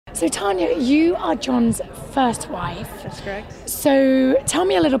So Tanya, you are John's first wife. That's correct. So tell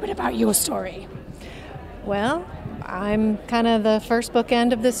me a little bit about your story. Well, I'm kind of the first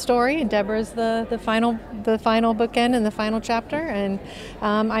bookend of this story, and Deborah's the final bookend and the final chapter. And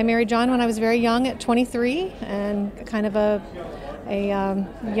I married John when I was very young, at 23, and kind of a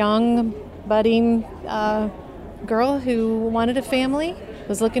young, budding girl who wanted a family,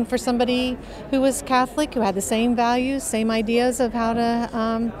 was looking for somebody who was Catholic, who had the same values, same ideas of how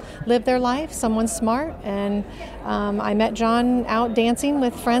to live their life, someone smart. And I met John out dancing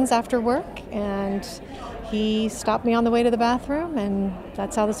with friends after work, and he stopped me on the way to the bathroom, and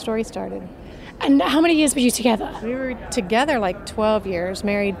that's how the story started. And how many years were you together? We were together like 12 years,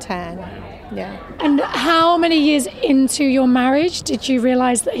 married 10. Yeah. And how many years into your marriage did you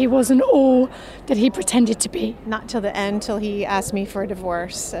realize that he wasn't all that he pretended to be? Not till the end, till he asked me for a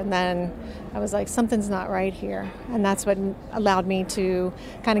divorce. And then I was like, something's not right here. And that's what allowed me to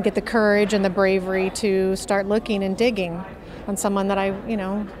kind of get the courage and the bravery to start looking and digging on someone that you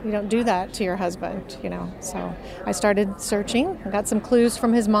don't do that to your husband, So I started searching. I got some clues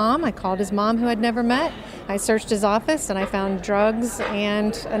from his mom. I called his mom, who I'd never met. I searched his office, and I found drugs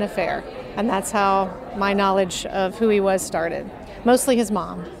and an affair. And that's how my knowledge of who he was started. Mostly his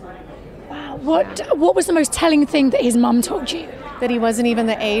mom. Wow. What was the most telling thing that his mom told you? That he wasn't even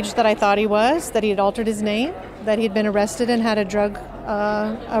the age that I thought he was, that he had altered his name, that he had been arrested and had a drug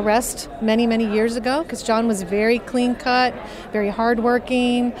arrest many, many years ago, because John was very clean-cut, very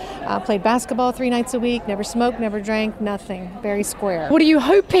hardworking, played basketball 3 nights a week, never smoked, never drank, nothing, very square. What are you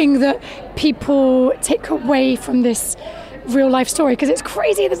hoping that people take away from this real-life story? Because it's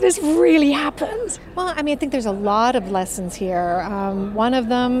crazy that this really happened. Well, I think there's a lot of lessons here. One of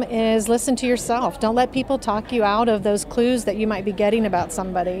them is listen to yourself. Don't let people talk you out of those clues that you might be getting about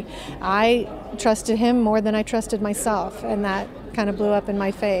somebody. I trusted him more than I trusted myself, and that kind of blew up in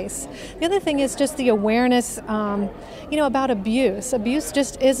my face. The other thing is just the awareness, about abuse. Abuse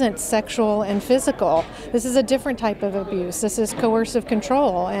just isn't sexual and physical. This is a different type of abuse. This is coercive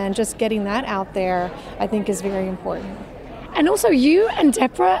control, and just getting that out there, I think, is very important. And also, you and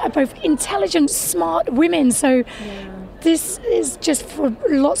Deborah are both intelligent, smart women. So this is just for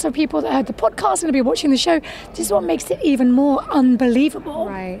lots of people that heard the podcast and will be watching the show. This is what makes it even more unbelievable.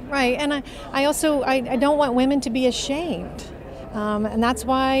 Right. And I also don't want women to be ashamed. And that's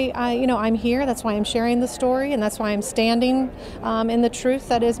why I'm here. That's why I'm sharing the story, and that's why I'm standing in the truth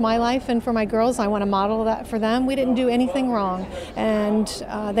that is my life. And for my girls, I want to model that for them. We didn't do anything wrong, and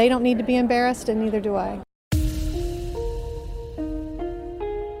they don't need to be embarrassed, and neither do I.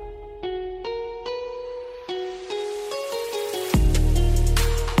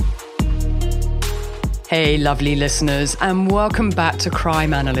 Hey, lovely listeners, and welcome back to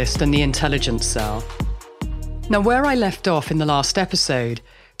Crime Analyst and the Intelligence Cell. Now, where I left off in the last episode,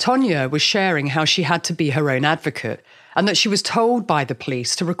 Tonya was sharing how she had to be her own advocate, and that she was told by the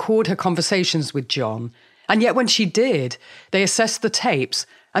police to record her conversations with John. And yet when she did, they assessed the tapes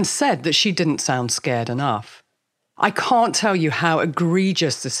and said that she didn't sound scared enough. I can't tell you how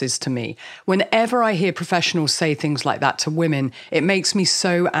egregious this is to me. Whenever I hear professionals say things like that to women, it makes me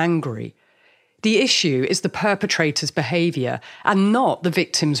so angry. The issue is the perpetrator's behaviour and not the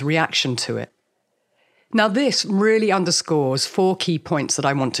victim's reaction to it. Now, this really underscores 4 key points that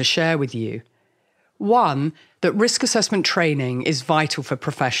I want to share with you. 1, that risk assessment training is vital for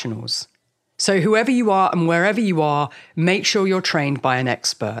professionals. So whoever you are and wherever you are, make sure you're trained by an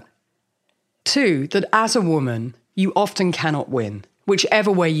expert. 2, that as a woman, you often cannot win,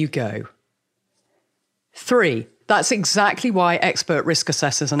 whichever way you go. 3, that's exactly why expert risk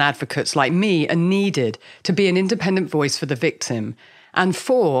assessors and advocates like me are needed to be an independent voice for the victim. And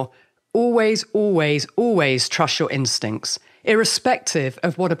 4, always, always, always trust your instincts, irrespective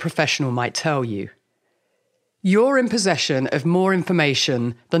of what a professional might tell you. You're in possession of more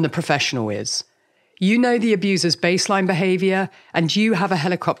information than the professional is. You know the abuser's baseline behaviour, and you have a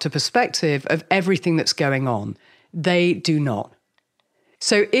helicopter perspective of everything that's going on. They do not.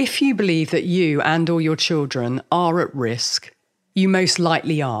 So if you believe that you and or your children are at risk, you most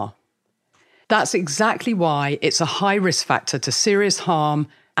likely are. That's exactly why it's a high risk factor to serious harm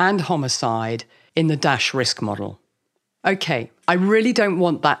and homicide in the DASH risk model. Okay, I really don't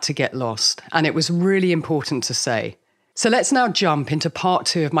want that to get lost, and it was really important to say. So let's now jump into part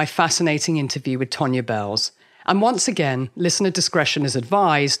 2 of my fascinating interview with Tonya Bells. And once again, listener discretion is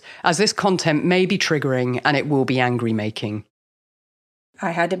advised, as this content may be triggering and it will be angry-making.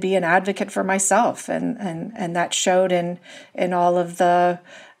 I had to be an advocate for myself, and that showed in all of the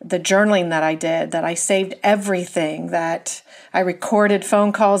journaling that I did, that I saved everything, that I recorded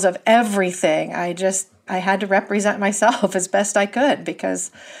phone calls of everything. I had to represent myself as best I could,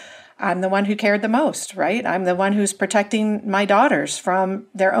 because I'm the one who cared the most, right? I'm the one who's protecting my daughters from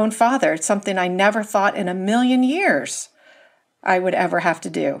their own father. It's something I never thought in a million years I would ever have to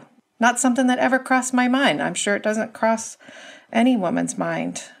do. Not something that ever crossed my mind. I'm sure it doesn't cross any woman's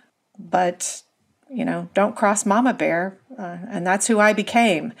mind. But, don't cross Mama Bear. And that's who I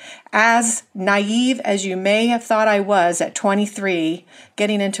became. As naive as you may have thought I was at 23,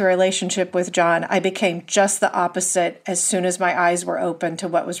 getting into a relationship with John, I became just the opposite as soon as my eyes were open to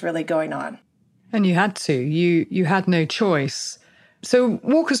what was really going on. And you had to. You had no choice. So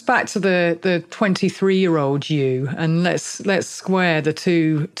walk us back to the 23-year-old you, and let's square the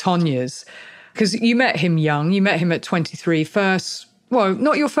two Tonyas. Because you met him young. You met him at 23 first. Well,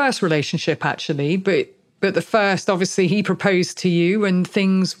 not your first relationship, actually, but the first, obviously, he proposed to you and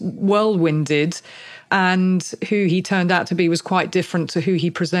things whirlwinded, and who he turned out to be was quite different to who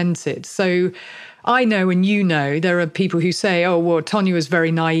he presented. So I know, and there are people who say, oh, well, Tonya was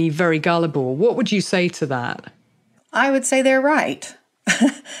very naive, very gullible. What would you say to that? I would say they're right.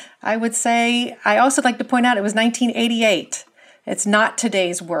 I also like to point out it was 1988. It's not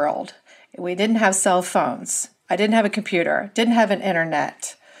today's world. We didn't have cell phones. I didn't have a computer, didn't have an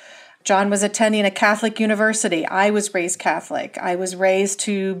internet. John was attending a Catholic university. I was raised Catholic. I was raised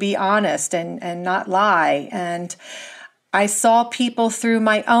to be honest and not lie. And I saw people through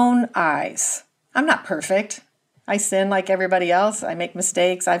my own eyes. I'm not perfect. I sin like everybody else. I make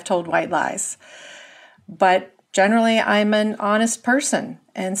mistakes. I've told white lies. But generally, I'm an honest person.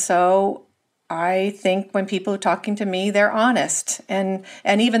 And so I think when people are talking to me, they're honest. And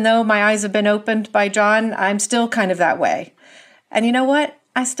even though my eyes have been opened by John, I'm still kind of that way. And you know what?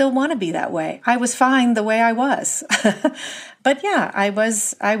 I still want to be that way. I was fine the way I was. But yeah, I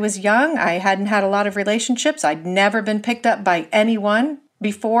was young. I hadn't had a lot of relationships. I'd never been picked up by anyone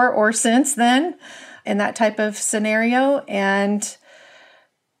before or since then in that type of scenario. And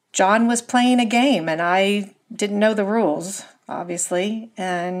John was playing a game, and I didn't know the rules, obviously.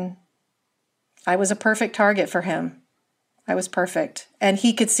 And I was a perfect target for him. I was perfect. And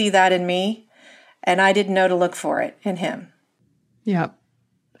he could see that in me, and I didn't know to look for it in him. Yeah.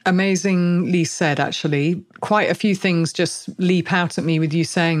 Amazingly said, actually. Quite a few things just leap out at me with you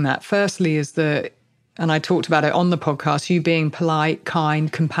saying that. Firstly is that, and I talked about it on the podcast, you being polite,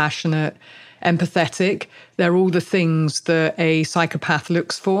 kind, compassionate, empathetic. They're all the things that a psychopath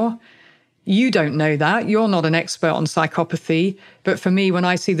looks for. You don't know that. You're not an expert on psychopathy. But for me, when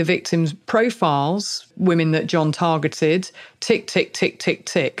I see the victims' profiles, women that John targeted, tick, tick, tick, tick,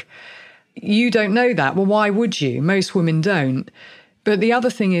 tick. You don't know that. Well, why would you? Most women don't. But the other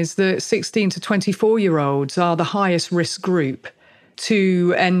thing is that 16 to 24-year-olds are the highest risk group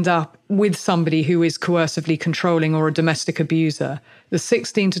to end up with somebody who is coercively controlling or a domestic abuser, the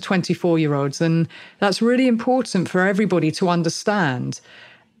 16 to 24-year-olds. And that's really important for everybody to understand.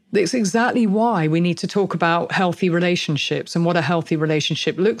 It's exactly why we need to talk about healthy relationships and what a healthy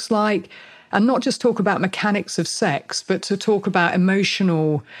relationship looks like, and not just talk about mechanics of sex, but to talk about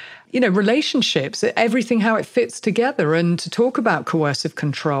emotional, relationships, everything, how it fits together, and to talk about coercive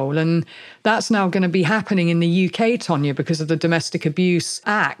control. And that's now going to be happening in the UK, Tonya, because of the Domestic Abuse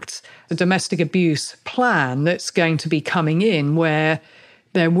Act, the domestic abuse plan that's going to be coming in, where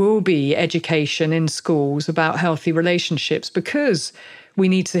there will be education in schools about healthy relationships, because we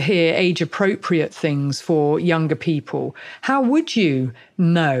need to hear age-appropriate things for younger people. How would you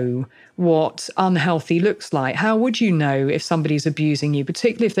know what unhealthy looks like? How would you know if somebody's abusing you,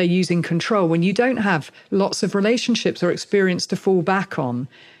 particularly if they're using control, when you don't have lots of relationships or experience to fall back on?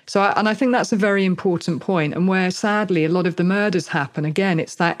 I think that's a very important point. And where, sadly, a lot of the murders happen, again,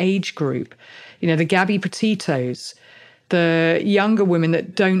 it's that age group. The Gabby Petitos, the younger women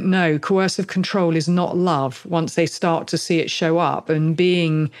that don't know coercive control is not love once they start to see it show up, and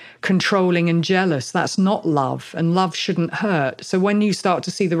being controlling and jealous, that's not love, and love shouldn't hurt. So when you start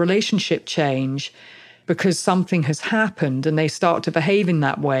to see the relationship change because something has happened and they start to behave in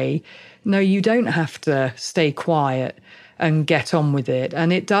that way, no, you don't have to stay quiet and get on with it.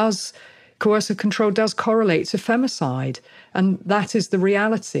 And coercive control does correlate to femicide. And that is the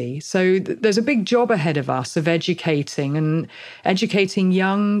reality. So there's a big job ahead of us of educating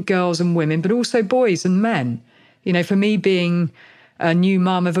young girls and women, but also boys and men. For me, being a new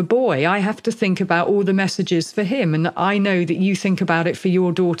mum of a boy, I have to think about all the messages for him. And I know that you think about it for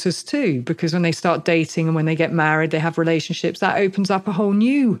your daughters too, because when they start dating and when they get married, they have relationships, that opens up a whole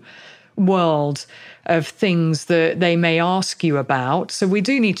new world of things that they may ask you about. So we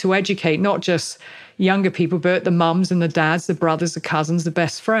do need to educate not just younger people, but the mums and the dads, the brothers, the cousins, the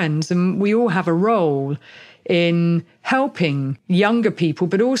best friends. And we all have a role in helping younger people,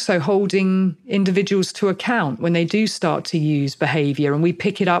 but also holding individuals to account when they do start to use behaviour, and we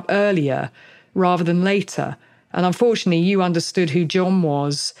pick it up earlier rather than later. And unfortunately, you understood who John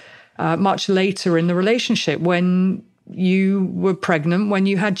was much later in the relationship, when you were pregnant, when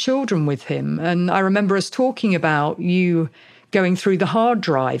you had children with him. And I remember us talking about you going through the hard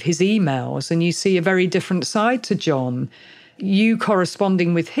drive, his emails, and you see a very different side to John, you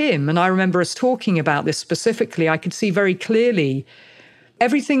corresponding with him. And I remember us talking about this specifically. I could see very clearly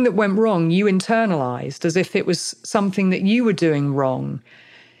everything that went wrong, you internalized as if it was something that you were doing wrong.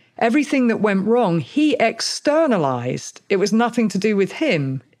 Everything that went wrong, he externalized. It was nothing to do with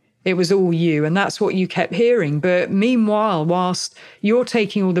him. It was all you, and that's what you kept hearing. But meanwhile, whilst you're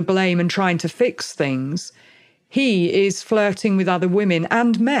taking all the blame and trying to fix things, he is flirting with other women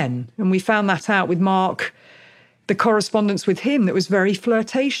and men. And we found that out with Mark, the correspondence with him that was very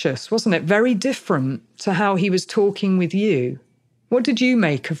flirtatious, wasn't it? Very different to how he was talking with you. What did you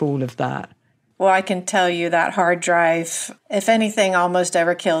make of all of that? Well, I can tell you that hard drive, if anything, almost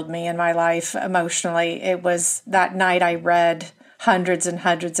ever killed me in my life emotionally. It was that night I read hundreds and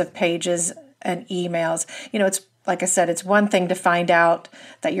hundreds of pages and emails. You know, it's like I said, it's one thing to find out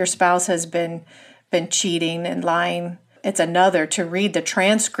that your spouse has been cheating and lying. It's another to read the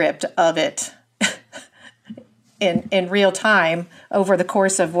transcript of it in real time over the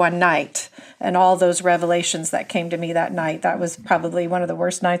course of one night, and all those revelations that came to me that night. That was probably one of the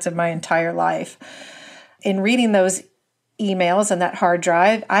worst nights of my entire life. In reading those emails and that hard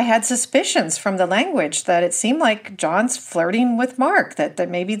drive, I had suspicions from the language that it seemed like John's flirting with Mark, that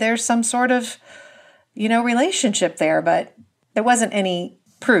maybe there's some sort of, relationship there, but there wasn't any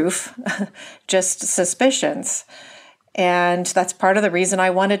proof, just suspicions. And that's part of the reason I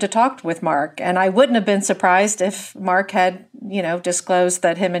wanted to talk with Mark. And I wouldn't have been surprised if Mark had, disclosed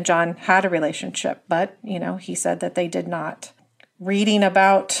that him and John had a relationship, but, he said that they did not. Reading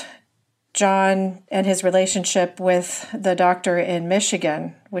about John and his relationship with the doctor in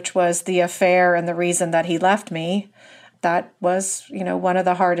Michigan, which was the affair and the reason that he left me, that was, one of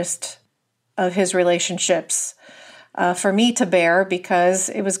the hardest of his relationships for me to bear, because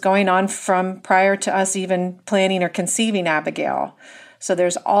it was going on from prior to us even planning or conceiving Abigail. So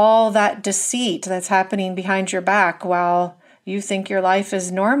there's all that deceit that's happening behind your back while you think your life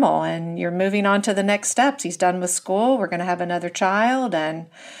is normal and you're moving on to the next steps. He's done with school. We're going to have another child. And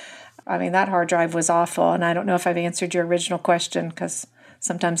that hard drive was awful. And I don't know if I've answered your original question, because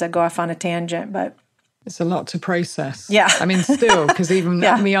sometimes I go off on a tangent, but it's a lot to process. Yeah. Still, because even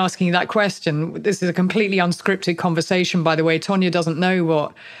me asking you that question, this is a completely unscripted conversation, by the way. Tonya doesn't know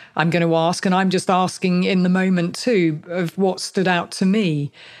what I'm going to ask, and I'm just asking in the moment too of what stood out to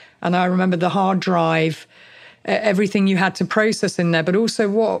me. And I remember the hard drive, everything you had to process in there, but also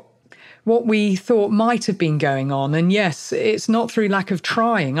what we thought might have been going on. And yes, it's not through lack of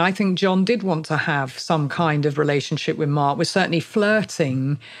trying. I think John did want to have some kind of relationship with Mark, was certainly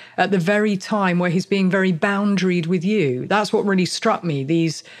flirting at the very time where he's being very boundaried with you. That's what really struck me,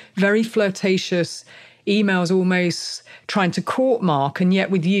 these very flirtatious emails, almost trying to court Mark, and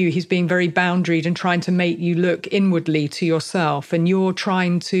yet with you, he's being very boundaried and trying to make you look inwardly to yourself, and you're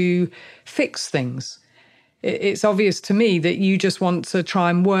trying to fix things. It's obvious to me that you just want to try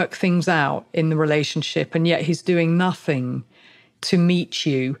and work things out in the relationship, and yet he's doing nothing to meet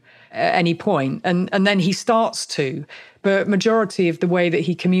you at any point. And then he starts to. But majority of the way that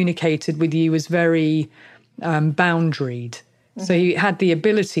he communicated with you was very boundaried. Mm-hmm. So he had the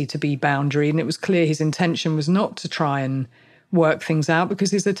ability to be boundaried, and it was clear his intention was not to try and work things out because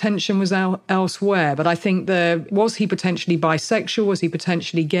his attention was elsewhere. But I think was he potentially bisexual? Was he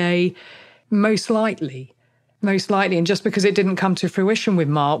potentially gay? Most likely. And just because it didn't come to fruition with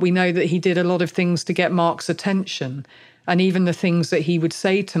Mark, we know that he did a lot of things to get Mark's attention. And even the things that he would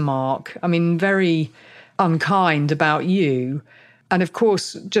say to Mark, very unkind about you. And of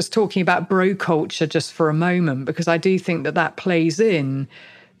course, just talking about bro culture just for a moment, because I do think that plays in,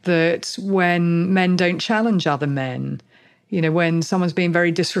 that when men don't challenge other men, when someone's being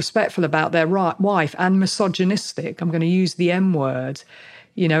very disrespectful about their wife and misogynistic, I'm going to use the M word,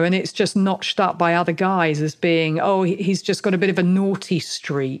 and it's just notched up by other guys as being, oh, he's just got a bit of a naughty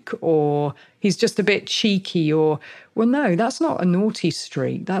streak, or he's just a bit cheeky, or, well, no, that's not a naughty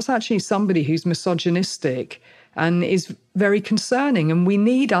streak. That's actually somebody who's misogynistic and is very concerning. And we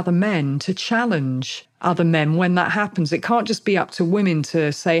need other men to challenge other men when that happens. It can't just be up to women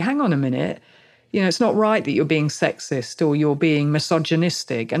to say, hang on a minute, It's not right that you're being sexist or you're being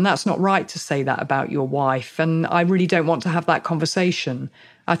misogynistic. And that's not right to say that about your wife. And I really don't want to have that conversation.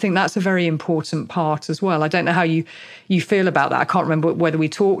 I think that's a very important part as well. I don't know how you feel about that. I can't remember whether we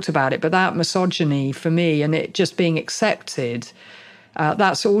talked about it, but that misogyny for me and it just being accepted,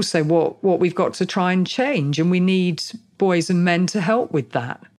 that's also what we've got to try and change. And we need boys and men to help with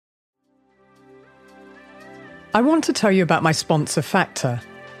that. I want to tell you about my sponsor, Factor.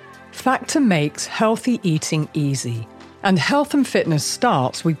 Factor makes healthy eating easy, and health and fitness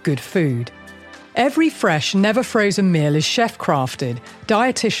starts with good food. Every fresh, never frozen meal is chef-crafted,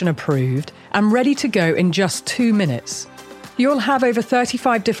 dietitian approved, and ready to go in just 2 minutes. You'll have over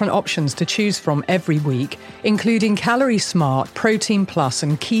 35 different options to choose from every week, including Calorie Smart, Protein Plus,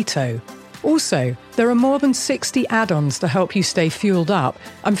 and Keto. Also, there are more than 60 add-ons to help you stay fueled up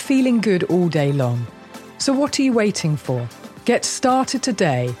and feeling good all day long. So what are you waiting for? Get started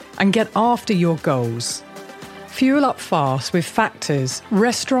today and get after your goals. Fuel up fast with Factor's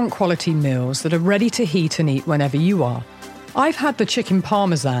restaurant-quality meals that are ready to heat and eat whenever you are. I've had the chicken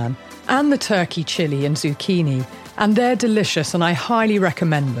parmesan and the turkey chili and zucchini, and they're delicious and I highly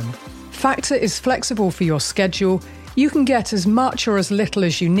recommend them. Factor is flexible for your schedule. You can get as much or as little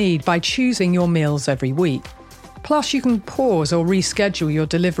as you need by choosing your meals every week. Plus, you can pause or reschedule your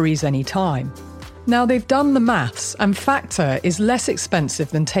deliveries anytime. Now, they've done the maths, and Factor is less expensive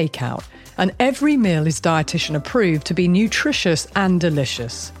than takeout, and every meal is dietitian approved to be nutritious and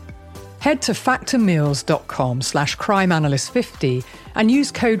delicious. Head to factormeals.com/crimeanalyst50 and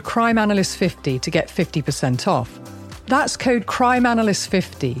use code crimeanalyst50 to get 50% off. That's code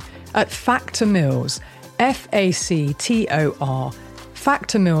crimeanalyst50 at Factor Meals, FACTOR,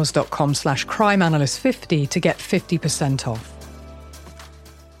 factormeals.com/crimeanalyst50 to get 50% off.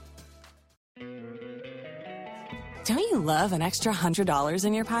 Don't you love an extra $100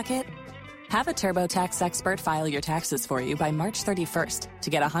 in your pocket? Have a TurboTax expert file your taxes for you by March 31st to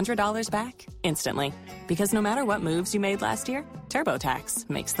get $100 back instantly. Because no matter what moves you made last year, TurboTax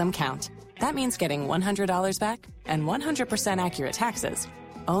makes them count. That means getting $100 back and 100% accurate taxes,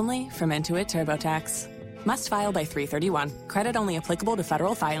 only from Intuit TurboTax. Must file by 3/31. Credit only applicable to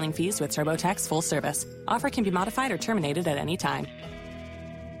federal filing fees with TurboTax full service. Offer can be modified or terminated at any time.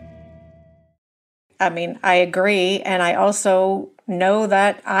 I mean, I agree. And I also know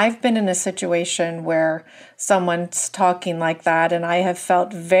that I've been in a situation where someone's talking like that, and I have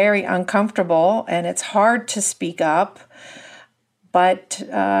felt very uncomfortable, and it's hard to speak up. But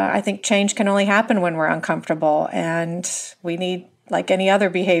I think change can only happen when we're uncomfortable. And we need, like any other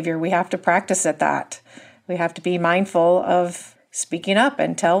behavior, we have to practice at that. We have to be mindful of speaking up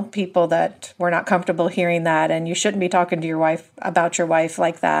and tell people that we're not comfortable hearing that, and you shouldn't be talking to your wife about your wife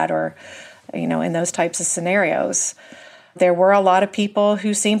like that, or in those types of scenarios. There were a lot of people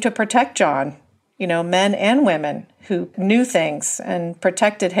who seemed to protect John, men and women who knew things and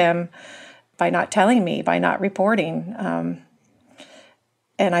protected him by not telling me, by not reporting.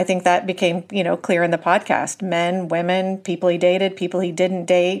 And I think that became, clear in the podcast. Men, women, people he dated, people he didn't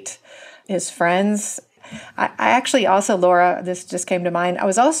date, his friends. I actually also, Laura, this just came to mind. I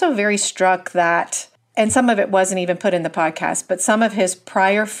was also very struck that, and some of it wasn't even put in the podcast, but some of his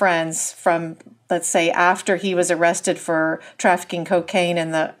prior friends from, let's say, after he was arrested for trafficking cocaine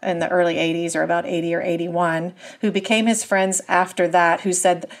in the early 80s, or about 80 or 81, who became his friends after that, who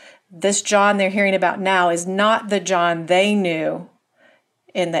said, this John they're hearing about now is not the John they knew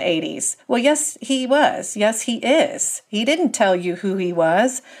in the 80s. Well, yes, he was. Yes, he is. He didn't tell you who he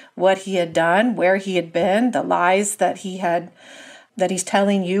was, what he had done, where he had been, the lies that he's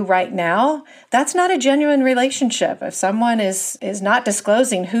telling you right now. That's not a genuine relationship. If someone is not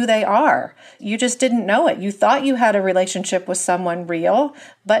disclosing who they are, you just didn't know it. You thought you had a relationship with someone real,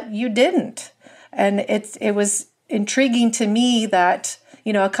 but you didn't. And it was intriguing to me that,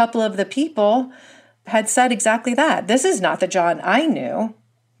 a couple of the people had said exactly that. This is not the John I knew.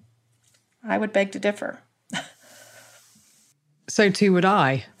 I would beg to differ. So too would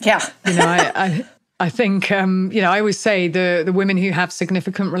I. Yeah. I think, I always say the women who have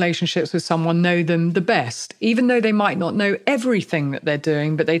significant relationships with someone know them the best, even though they might not know everything that they're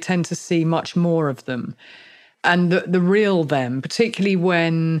doing, but they tend to see much more of them. And the real them, particularly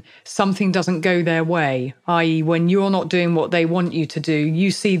when something doesn't go their way, i.e. when you're not doing what they want you to do,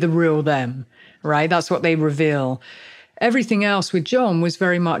 you see the real them, right? That's what they reveal. Everything else with John was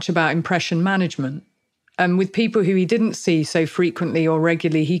very much about impression management. And with people who he didn't see so frequently or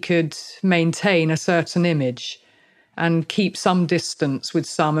regularly, he could maintain a certain image and keep some distance with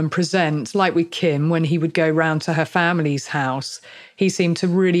some and present, like with Kim, when he would go round to her family's house, he seemed to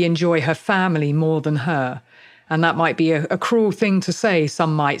really enjoy her family more than her. And that might be a cruel thing to say,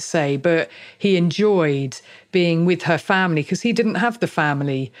 some might say, but he enjoyed being with her family because he didn't have the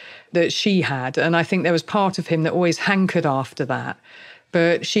family that she had. And I think there was part of him that always hankered after that.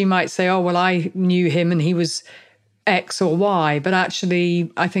 But she might say, oh, well, I knew him and he was X or Y. But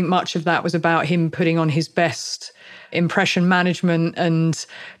actually, I think much of that was about him putting on his best impression management and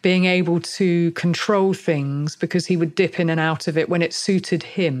being able to control things because he would dip in and out of it when it suited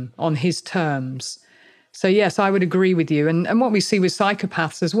him on his terms. So yes, I would agree with you. And what we see with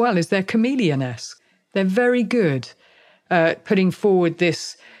psychopaths as well is they're chameleon-esque. They're very good at putting forward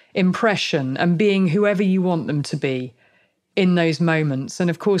this impression and being whoever you want them to be in those moments. And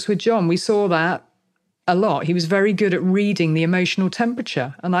of course, with John, we saw that a lot. He was very good at reading the emotional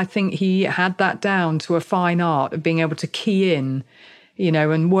temperature. And I think he had that down to a fine art of being able to key in,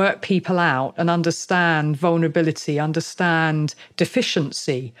 and work people out and understand vulnerability, understand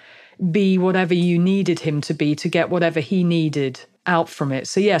deficiency, be whatever you needed him to be to get whatever he needed out from it.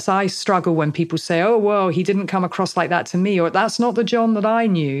 So yes, I struggle when people say, oh, well, he didn't come across like that to me, or that's not the John that I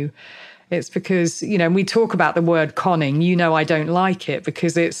knew. It's because, we talk about the word conning, I don't like it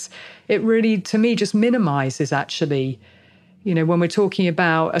because it really, to me, just minimizes actually, when we're talking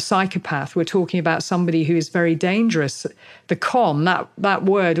about a psychopath, we're talking about somebody who is very dangerous. The con, that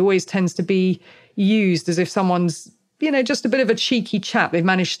word always tends to be used as if someone's, just a bit of a cheeky chap. They've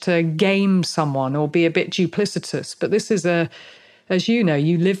managed to game someone or be a bit duplicitous. But this is as you know,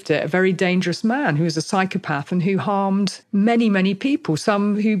 you lived it, a very dangerous man who was a psychopath and who harmed many, many people,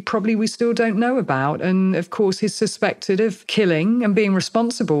 some who probably we still don't know about. And of course, he's suspected of killing and being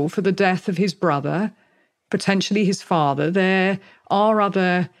responsible for the death of his brother, potentially his father. There are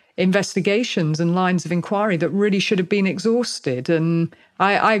other investigations and lines of inquiry that really should have been exhausted. And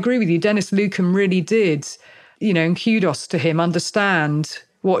I agree with you. Dennis Lucan really did, and kudos to him, understand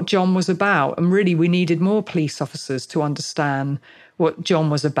what John was about. And really, we needed more police officers to understand what John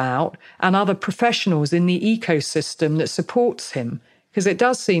was about and other professionals in the ecosystem that supports him. Because it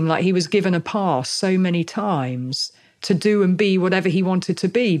does seem like he was given a pass so many times to do and be whatever he wanted to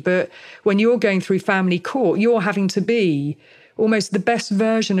be. But when you're going through family court, you're having to be almost the best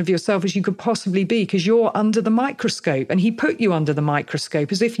version of yourself as you could possibly be because you're under the microscope. And he put you under the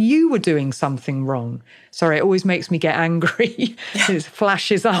microscope as if you were doing something wrong. Sorry, it always makes me get angry. It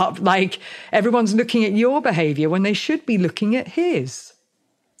flashes up like everyone's looking at your behavior when they should be looking at his.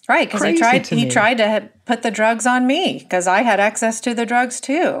 Right, because he tried to put the drugs on me because I had access to the drugs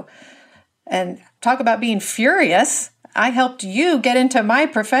too. And talk about being furious. I helped you get into my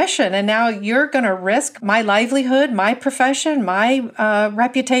profession, and now you're going to risk my livelihood, my profession, my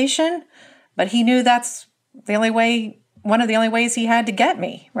reputation. But he knew that's the only way, one of the only ways he had to get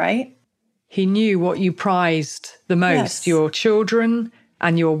me, right? He knew what you prized the most, yes. Your children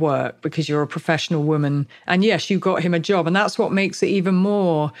and your work, because you're a professional woman. And yes, you got him a job. And that's what makes it even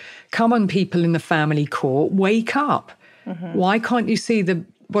more, come on, people in the family court, wake up. Mm-hmm. Why can't you see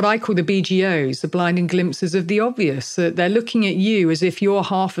what I call the BGOs, the blinding glimpses of the obvious? They're looking at you as if you're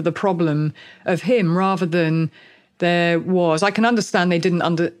half of the problem of him rather than there was. I can understand they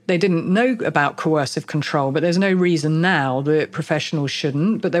didn't know about coercive control, but there's no reason now that professionals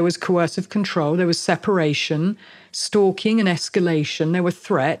shouldn't. But there was coercive control, there was separation, stalking and escalation, there were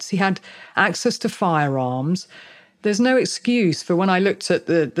threats. He had access to firearms. There's no excuse for when I looked at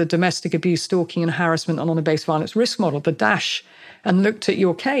the domestic abuse, stalking and harassment and honour-based violence risk model, the DASH, and looked at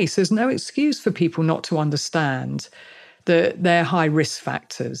your case, there's no excuse for people not to understand that they're high risk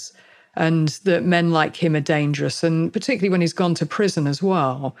factors and that men like him are dangerous, and particularly when he's gone to prison as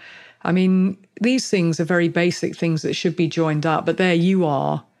well. I mean, these things are very basic things that should be joined up, but there you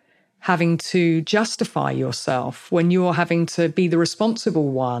are having to justify yourself when you're having to be the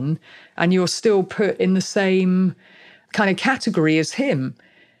responsible one and you're still put in the same kind of category as him.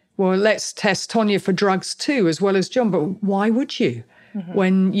 Well, let's test Tonya for drugs too, as well as John. But why would you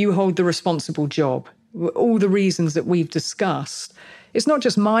when you hold the responsible job? All the reasons that we've discussed. It's not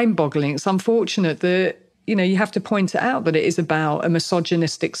just mind-boggling. It's unfortunate that, you have to point it out that it is about a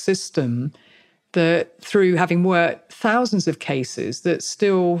misogynistic system that through having worked thousands of cases that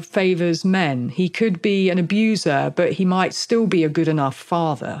still favours men. He could be an abuser, but he might still be a good enough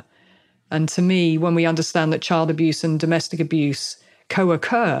father. And to me, when we understand that child abuse and domestic abuse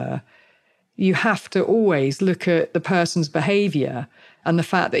co-occur, you have to always look at the person's behaviour and the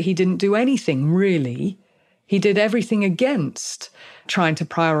fact that he didn't do anything, really. He did everything against trying to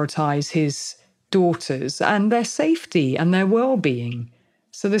prioritise his daughters and their safety and their well-being.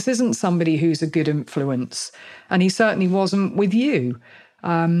 So this isn't somebody who's a good influence, and he certainly wasn't with you.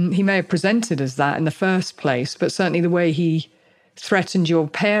 He may have presented as that in the first place, but certainly the way he threatened your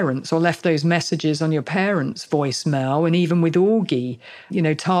parents or left those messages on your parents' voicemail, and even with Augie,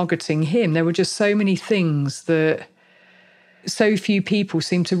 targeting him, there were just so many things that so few people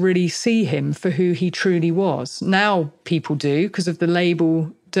seem to really see him for who he truly was. Now people do because of the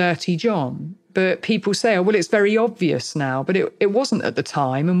label Dirty John. But people say, oh, well, it's very obvious now. But it wasn't at the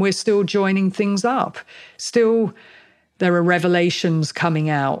time, and we're still joining things up. Still, there are revelations coming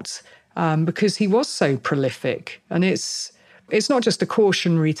out because he was so prolific. And it's not just a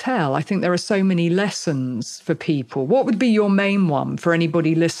cautionary tale. I think there are so many lessons for people. What would be your main one for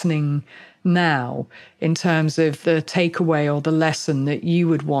anybody listening now in terms of the takeaway or the lesson that you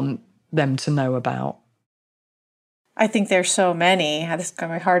would want them to know about? I think there's so many. It's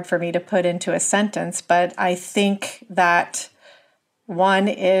going to be hard for me to put into a sentence, but I think that one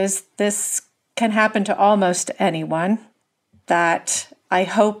is this can happen to almost anyone. That I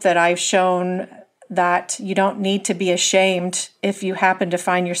hope that I've shown that you don't need to be ashamed if you happen to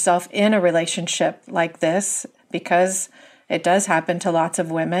find yourself in a relationship like this, because it does happen to lots of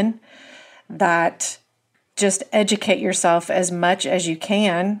women. That just educate yourself as much as you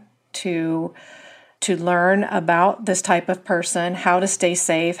can to learn about this type of person, how to stay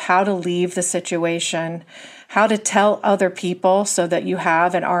safe, how to leave the situation, how to tell other people so that you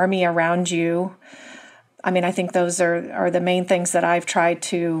have an army around you. I mean, I think those are the main things that I've tried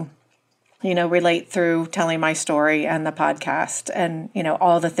to, relate through telling my story and the podcast, and,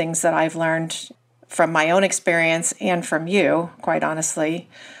 all the things that I've learned from my own experience and from you, quite honestly,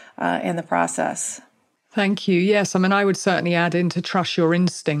 in the process. Thank you. Yes, I mean, I would certainly add in to trust your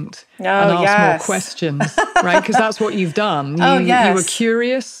instinct and ask more questions, right? Because that's what you've done. You were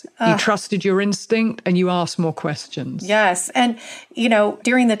curious, you trusted your instinct, and you asked more questions. Yes. And,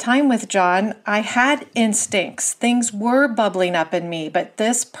 during the time with John, I had instincts. Things were bubbling up in me, but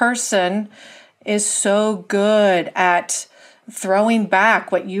this person is so good at throwing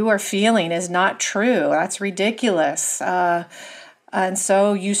back what you are feeling is not true. That's ridiculous. And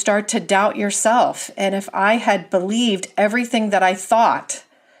so you start to doubt yourself. And if I had believed everything that I thought,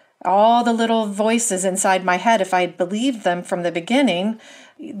 all the little voices inside my head, if I had believed them from the beginning,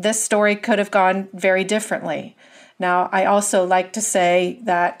 this story could have gone very differently. Now, I also like to say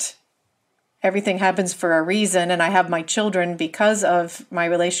that everything happens for a reason, and I have my children because of my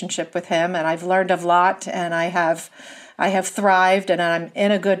relationship with him, and I've learned a lot, and I have thrived, and I'm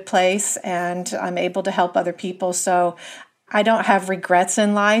in a good place, and I'm able to help other people. So I don't have regrets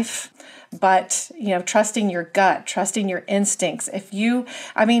in life, but, trusting your gut, trusting your instincts.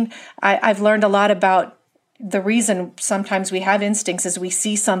 I've learned a lot about the reason sometimes we have instincts is we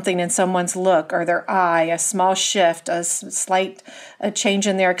see something in someone's look or their eye, a small shift, a slight change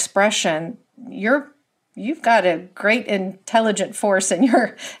in their expression. You've got a great intelligent force in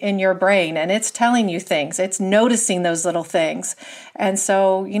your brain, and it's telling you things. It's noticing those little things. And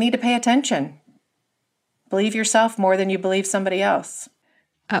so you need to pay attention. Believe yourself more than you believe somebody else.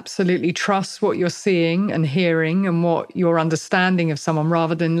 Absolutely. Trust what you're seeing and hearing and what your understanding of someone,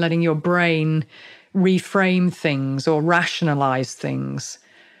 rather than letting your brain reframe things or rationalize things.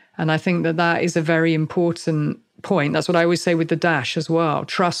 And I think that is a very important point. That's what I always say with the Dash as well.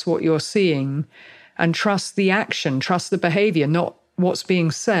 Trust what you're seeing and trust the action, trust the behavior, not what's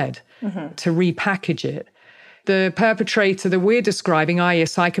being said, to repackage it. The perpetrator that we're describing, i.e. a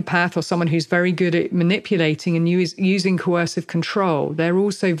psychopath or someone who's very good at manipulating and using coercive control, they're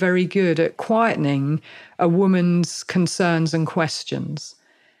also very good at quietening a woman's concerns and questions.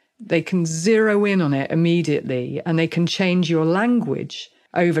 They can zero in on it immediately, and they can change your language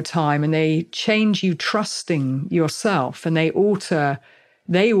over time, and they change you trusting yourself, and they alter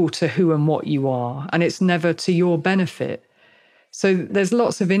who and what you are, and it's never to your benefit. So there's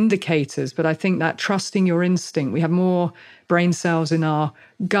lots of indicators, but I think that trusting your instinct, we have more brain cells in our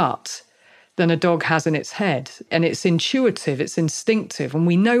gut than a dog has in its head. And it's intuitive, it's instinctive, and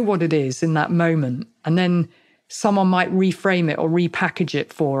we know what it is in that moment. And then someone might reframe it or repackage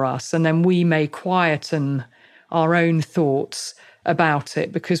it for us, and then we may quieten our own thoughts about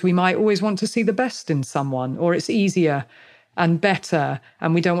it because we might always want to see the best in someone, or it's easier and better,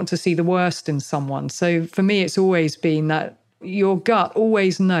 and we don't want to see the worst in someone. So for me, it's always been that your gut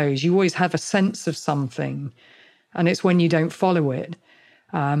always knows. You always have a sense of something, and it's when you don't follow it.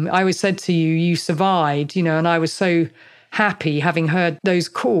 I always said to you, you survived, and I was so happy having heard those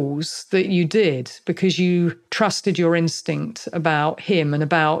calls that you did because you trusted your instinct about him and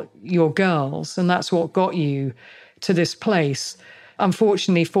about your girls, and that's what got you to this place.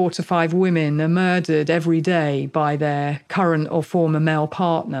 Unfortunately, 4 to 5 women are murdered every day by their current or former male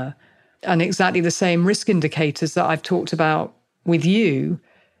partner. And exactly the same risk indicators that I've talked about with you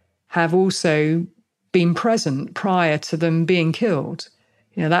have also been present prior to them being killed.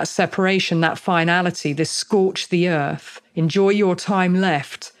 You know, that separation, that finality, this scorch the earth, enjoy your time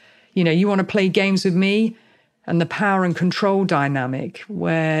left. You know, you want to play games with me, and the power and control dynamic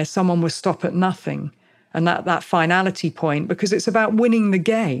where someone will stop at nothing, and that finality point, because it's about winning the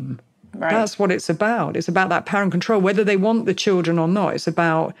game. Right. That's what it's about. It's about that power and control, whether they want the children or not. It's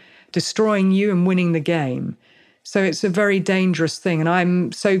about destroying you and winning the game. So it's a very dangerous thing. And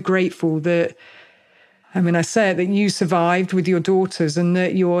I'm so grateful that, I say it, that you survived with your daughters and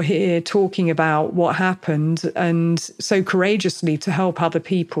that you're here talking about what happened and so courageously to help other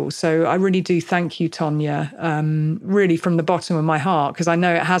people. So I really do thank you, Tonya, really from the bottom of my heart, because I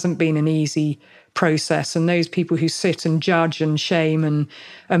know it hasn't been an easy process. And those people who sit and judge and shame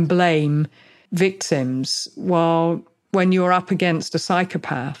and blame victims, while when you're up against a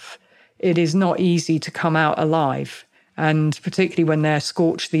psychopath, it is not easy to come out alive, and particularly when they're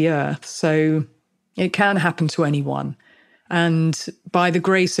scorched the earth. So it can happen to anyone. And by the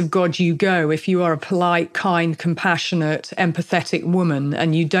grace of God, you go. If you are a polite, kind, compassionate, empathetic woman,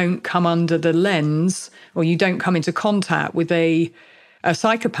 and you don't come under the lens, or you don't come into contact with a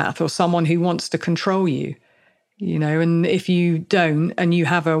psychopath or someone who wants to control you, you know, and if you don't, and you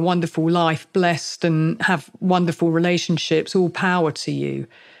have a wonderful life, blessed, and have wonderful relationships, all power to you.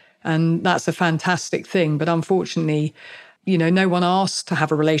 And that's a fantastic thing. But unfortunately, you know, no one asks to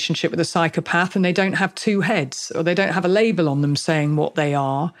have a relationship with a psychopath, and they don't have two heads, or they don't have a label on them saying what they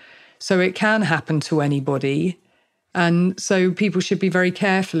are. So it can happen to anybody. And so people should be very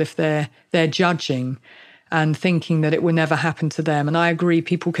careful if they're judging and thinking that it will never happen to them. And I agree,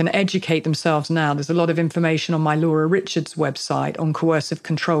 people can educate themselves now. There's a lot of information on my Laura Richards website on coercive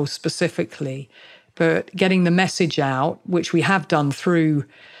control specifically. But getting the message out, which we have done through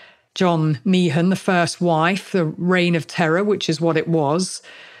John Meehan, the first wife, the reign of terror, which is what it was.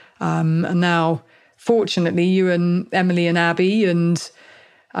 And now, fortunately, you and Emily and Abby and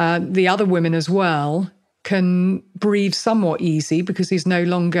the other women as well can breathe somewhat easy, because he's no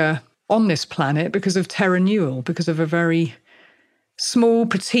longer on this planet because of Terra Newell, because of a very small,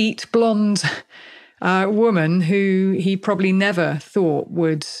 petite, blonde woman who he probably never thought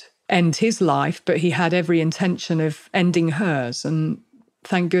would end his life, but he had every intention of ending hers. And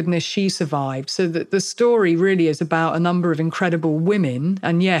thank goodness she survived. So that the story really is about a number of incredible women.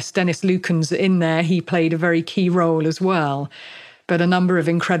 And yes, Dennis Lucan's in there. He played a very key role as well. But a number of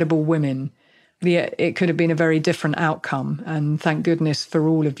incredible women. It could have been a very different outcome. And thank goodness for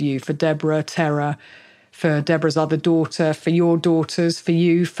all of you, for Deborah, Tara, for Deborah's other daughter, for your daughters, for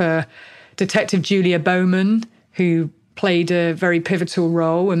you, for Detective Julia Bowman, who played a very pivotal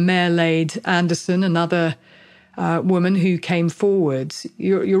role, and Mayor-Lade Anderson, another woman who came forward.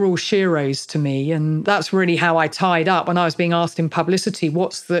 You're all sheroes to me. And that's really how I tied up when I was being asked in publicity,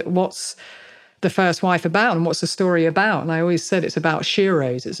 what's the first wife about and what's the story about? And I always said it's about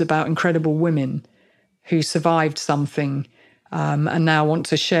sheroes. It's about incredible women who survived something and now want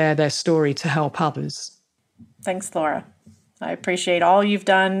to share their story to help others. Thanks, Laura. I appreciate all you've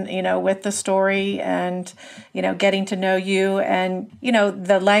done, you know, with the story and, you know, getting to know you and, you know,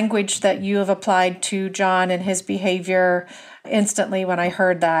 the language that you have applied to John and his behavior. Instantly, when I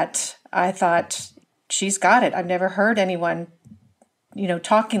heard that, I thought, she's got it. I've never heard anyone, you know,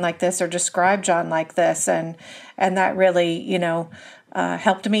 talking like this or describe John like this. And that really, you know,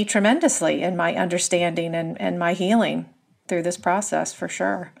 helped me tremendously in my understanding and my healing through this process, for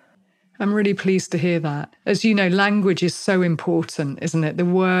sure. I'm really pleased to hear that. As you know, language is so important, isn't it? The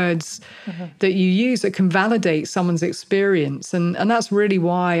words that you use that can validate someone's experience. And that's really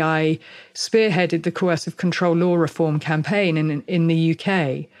why I spearheaded the Coercive Control Law Reform campaign in the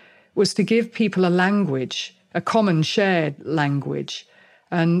UK, was to give people a language, a common shared language.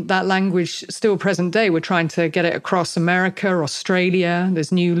 And that language, still present day, we're trying to get it across America, Australia.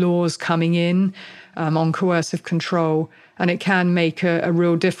 There's new laws coming in on coercive control. And it can make a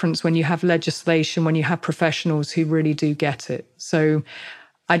real difference when you have legislation, when you have professionals who really do get it. So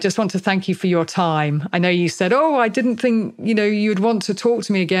I just want to thank you for your time. I know you said, I didn't think, you know, you'd want to talk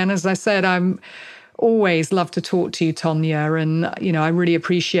to me again. As I said, I'm always love to talk to you, Tonya. And, you know, I really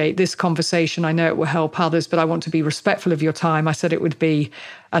appreciate this conversation. I know it will help others, but I want to be respectful of your time. I said it would be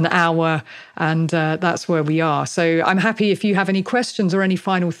an hour, and that's where we are. So I'm happy if you have any questions or any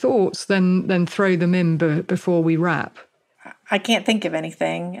final thoughts, then throw them in before we wrap. I can't think of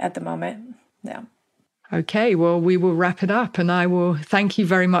anything at the moment. No. Okay, well, we will wrap it up, and I will thank you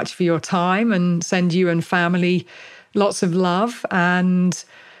very much for your time and send you and family lots of love, and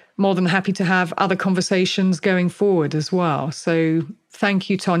more than happy to have other conversations going forward as well. So thank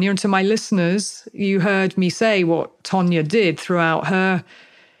you, Tonya. And to my listeners, you heard me say what Tonya did throughout her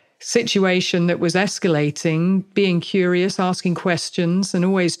situation that was escalating, being curious, asking questions, and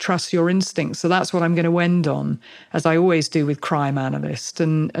always trust your instincts. So that's what I'm going to end on, as I always do with Crime Analyst.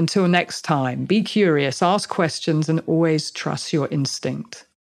 And until next time, be curious, ask questions, and always trust your instinct.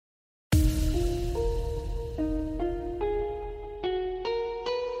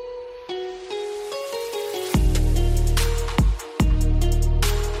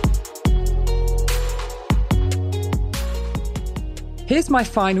 Here's my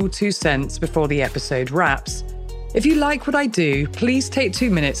final 2 cents before the episode wraps. If you like what I do, please take 2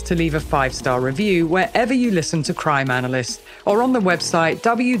 minutes to leave a 5-star review wherever you listen to Crime Analyst or on the website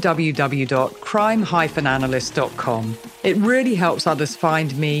www.crime-analyst.com. It really helps others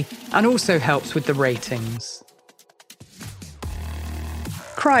find me and also helps with the ratings.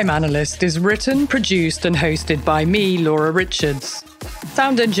 Crime Analyst is written, produced and hosted by me, Laura Richards.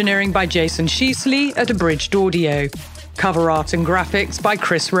 Sound engineering by Jason Sheasley at Abridged Audio. Cover art and graphics by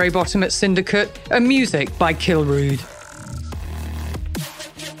Chris Rowbottom at Syndicate, and music by Kilrood.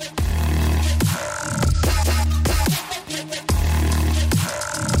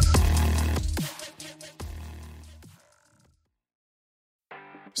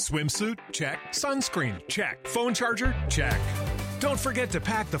 Swimsuit? Check. Sunscreen? Check. Phone charger? Check. Don't forget to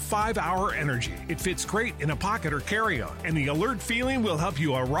pack the 5-Hour Energy. It fits great in a pocket or carry-on, and the alert feeling will help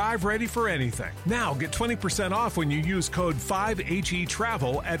you arrive ready for anything. Now get 20% off when you use code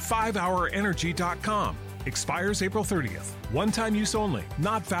 5HETRAVEL at 5hourenergy.com. Expires April 30th. One-time use only.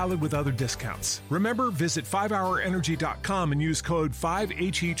 Not valid with other discounts. Remember, visit 5hourenergy.com and use code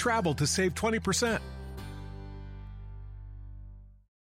 5HETRAVEL to save 20%.